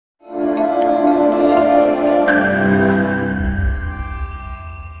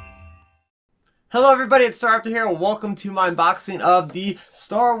Hello everybody, it's Starrapter here and welcome to my unboxing of the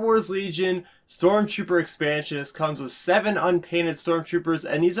Star Wars Legion Stormtrooper expansion. This comes with 7 unpainted Stormtroopers,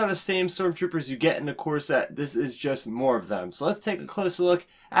 and these are the same Stormtroopers you get in the core set. This is just more of them. So let's take a closer look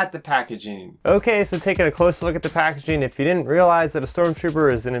at the packaging. Okay, so taking a closer look at the packaging, if you didn't realize that a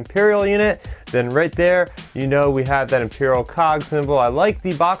Stormtrooper is an Imperial unit, then right there, you know we have that Imperial cog symbol. I like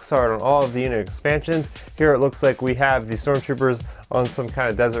the box art on all of the unit expansions. Here it looks like we have the Stormtroopers on some kind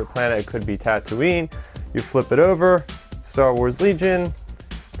of desert planet. It could be Tatooine. You flip it over, Star Wars Legion.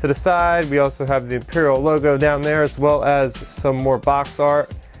 To the side, we also have the Imperial logo down there, as well as some more box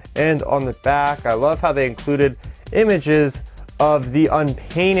art. And on the back, I love how they included images of the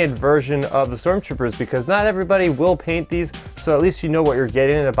unpainted version of the Stormtroopers, because not everybody will paint these, so at least you know what you're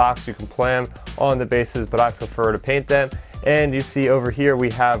getting in the box. You can play them on the bases, but I prefer to paint them. And you see over here we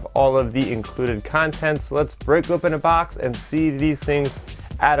have all of the included contents. Let's break open a box and see these things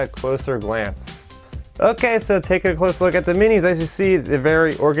at a closer glance. Okay, so taking a close look at the minis, as you see, they're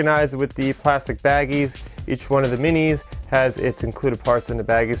very organized with the plastic baggies. Each one of the minis has its included parts in the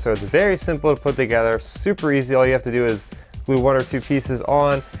baggies, so it's very simple to put together, super easy. All you have to do is glue 1 or 2 pieces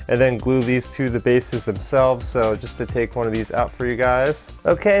on and then glue these to the bases themselves. So just to take one of these out for you guys.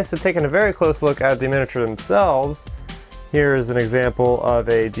 Okay, so taking a very close look at the miniature themselves, here's an example of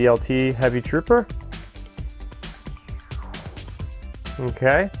a DLT Heavy Trooper.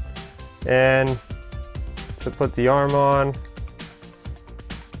 Okay, and to put the arm on,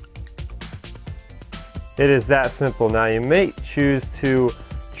 it is that simple. Now you may choose to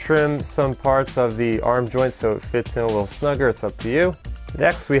trim some parts of the arm joint so it fits in a little snugger. It's up to you.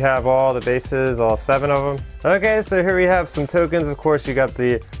 Next we have all the bases, all 7 of them. Okay, so here we have some tokens. Of course, you got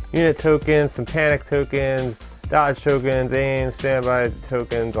the unit tokens, some panic tokens, dodge tokens, aim, standby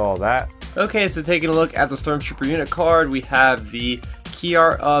tokens, all that. Okay, so taking a look at the Stormtrooper unit card, we have the key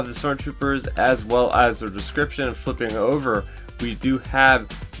art of the Stormtroopers as well as their description. Flipping over, we do have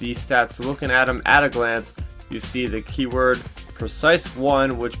the stats. So looking at them at a glance, you see the keyword Precise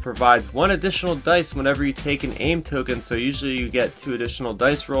 1, which provides 1 additional dice whenever you take an aim token. So usually you get 2 additional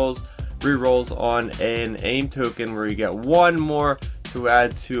dice rolls, re-rolls on an aim token, where you get 1 more to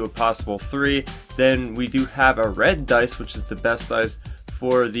add to a possible 3. Then we do have a red dice, which is the best dice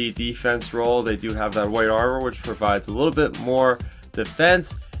for the defense roll. They do have that white armor, which provides a little bit more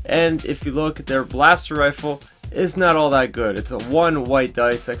defense. And if you look at their blaster rifle, is not all that good. It's a 1 white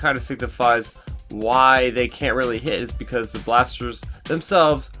dice. That kind of signifies why they can't really hit, is because the blasters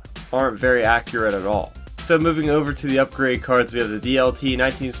themselves aren't very accurate at all. So moving over to the upgrade cards, we have the DLT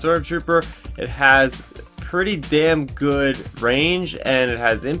 19 Stormtrooper. It has pretty damn good range and it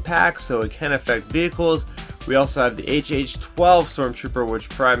has impact, so it can affect vehicles. We also have the HH12 Stormtrooper, which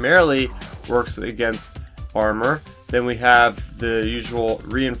primarily works against armor. Then we have the usual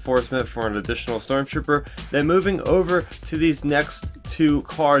reinforcement for an additional Stormtrooper. Then moving over to these next 2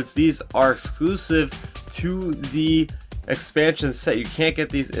 cards, these are exclusive to the expansion set. You can't get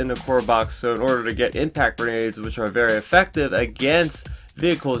these in the core box, so in order to get impact grenades, which are very effective against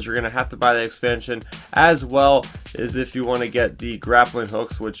vehicles, you're going to have to buy the expansion, as well as if you want to get the grappling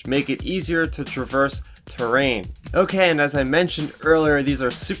hooks, which make it easier to traverse terrain. Okay, and as I mentioned earlier, these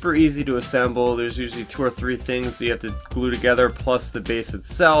are super easy to assemble. There's usually 2 or 3 things you have to glue together, plus the base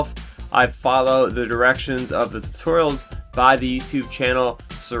itself. I follow the directions of the tutorials by the YouTube channel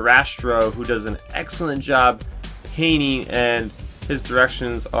Starrapter, who does an excellent job painting, and his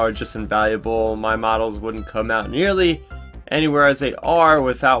directions are just invaluable. My models wouldn't come out nearly anywhere as they are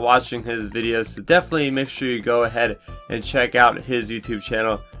without watching his videos, so definitely make sure you go ahead and check out his YouTube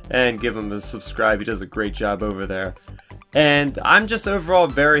channel and give him a subscribe. He does a great job over there. And I'm just overall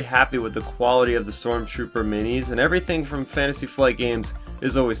very happy with the quality of the Stormtrooper minis, and everything from Fantasy Flight Games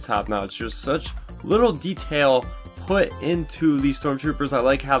is always top notch. There's such little detail put into these Stormtroopers. I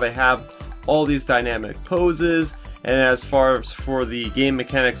like how they have all these dynamic poses, and as far as for the game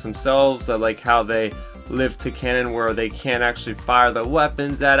mechanics themselves, I like how they live to canon, where they can't actually fire the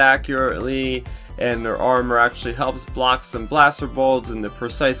weapons that accurately, and their armor actually helps block some blaster bolts, and the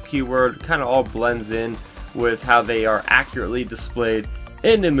precise keyword kind of all blends in with how they are accurately displayed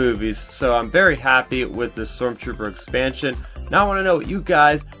in the movies. So I'm very happy with the Stormtrooper expansion. Now I want to know what you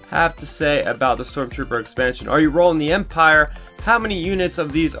guys have to say about the Stormtrooper expansion. Are you rolling the Empire? How many units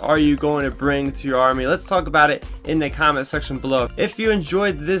of these are you going to bring to your army? Let's talk about it in the comment section below. If you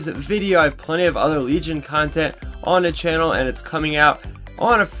enjoyed this video, I have plenty of other Legion content on the channel, and it's coming out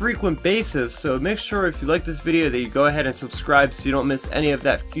on a frequent basis, so make sure if you like this video that you go ahead and subscribe so you don't miss any of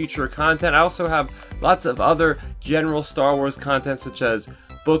that future content. I also have lots of other general Star Wars content, such as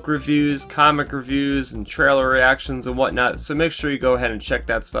book reviews, comic reviews, and trailer reactions and whatnot, so make sure you go ahead and check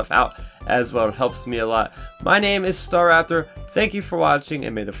that stuff out as well. It helps me a lot. My name is Starrapter. Thank you for watching,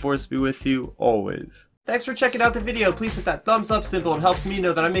 and may the Force be with you always. Thanks for checking out the video. Please hit that thumbs up symbol. It helps me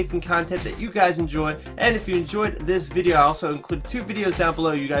know that I'm making content that you guys enjoy. And if you enjoyed this video, I also include 2 videos down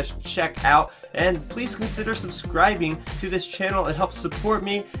below you guys should check out. And please consider subscribing to this channel. It helps support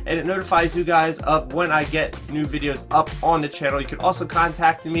me, and it notifies you guys of when I get new videos up on the channel. You can also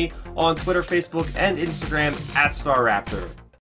contact me on Twitter, Facebook, and Instagram at Starrapter.